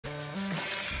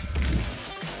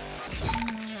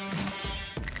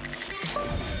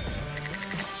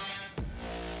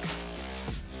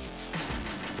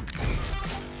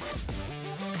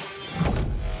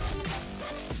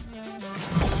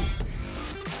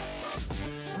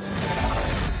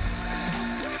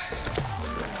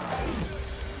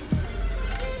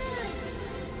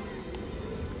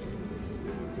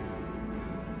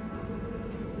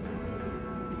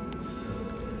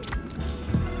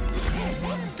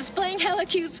hella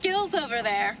cute skills over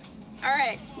there. All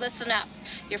right, listen up.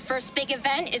 Your first big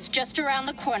event is just around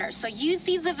the corner, so use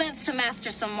these events to master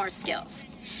some more skills.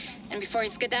 And before you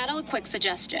skedaddle, a quick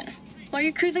suggestion. While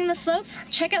you're cruising the slopes,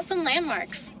 check out some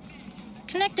landmarks.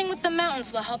 Connecting with the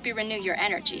mountains will help you renew your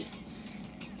energy.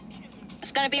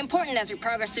 It's gonna be important as you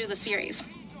progress through the series.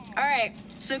 All right,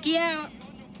 Suki out.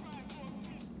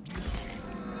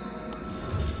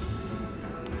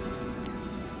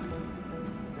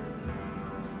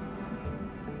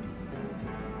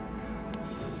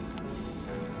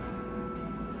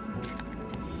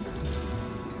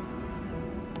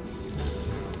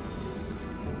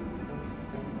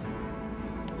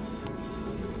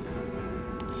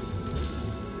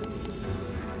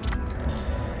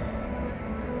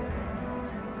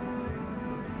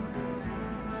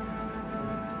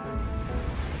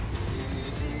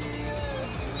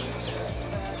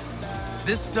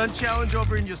 This stunt challenge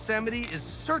over in Yosemite is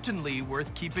certainly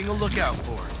worth keeping a lookout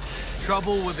for.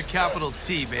 Trouble with a capital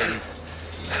T, baby.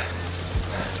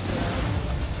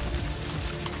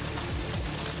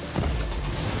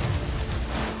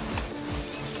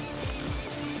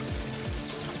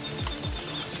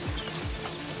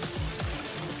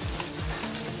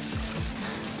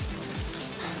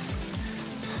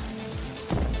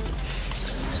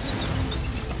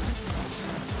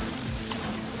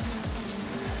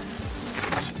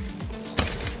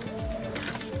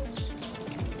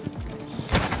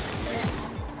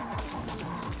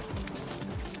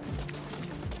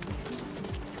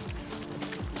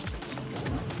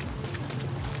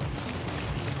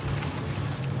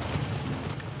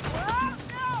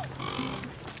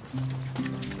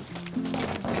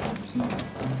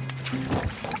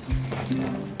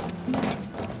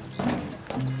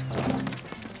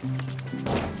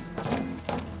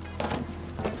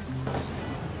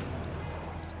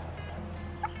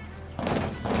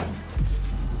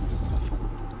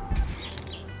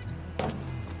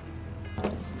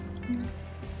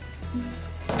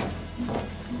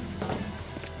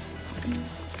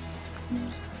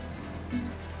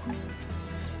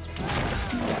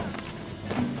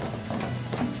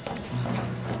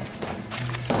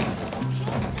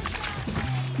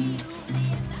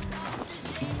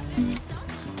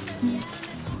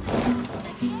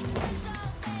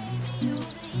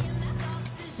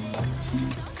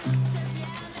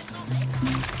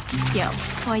 Yo,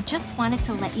 so I just wanted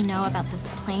to let you know about this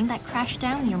plane that crashed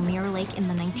down near Mirror Lake in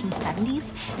the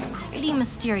 1970s. Pretty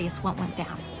mysterious what went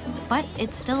down. But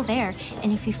it's still there,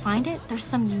 and if you find it, there's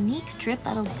some unique drip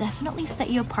that'll definitely set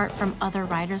you apart from other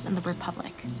riders in the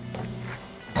Republic.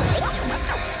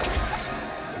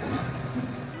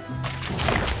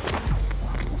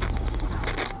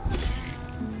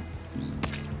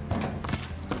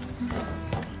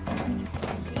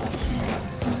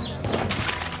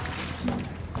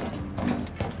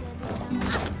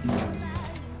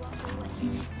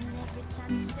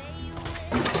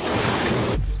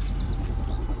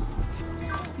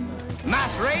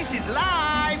 Mass Race is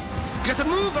live! Get a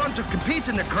move on to compete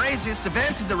in the craziest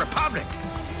event in the Republic.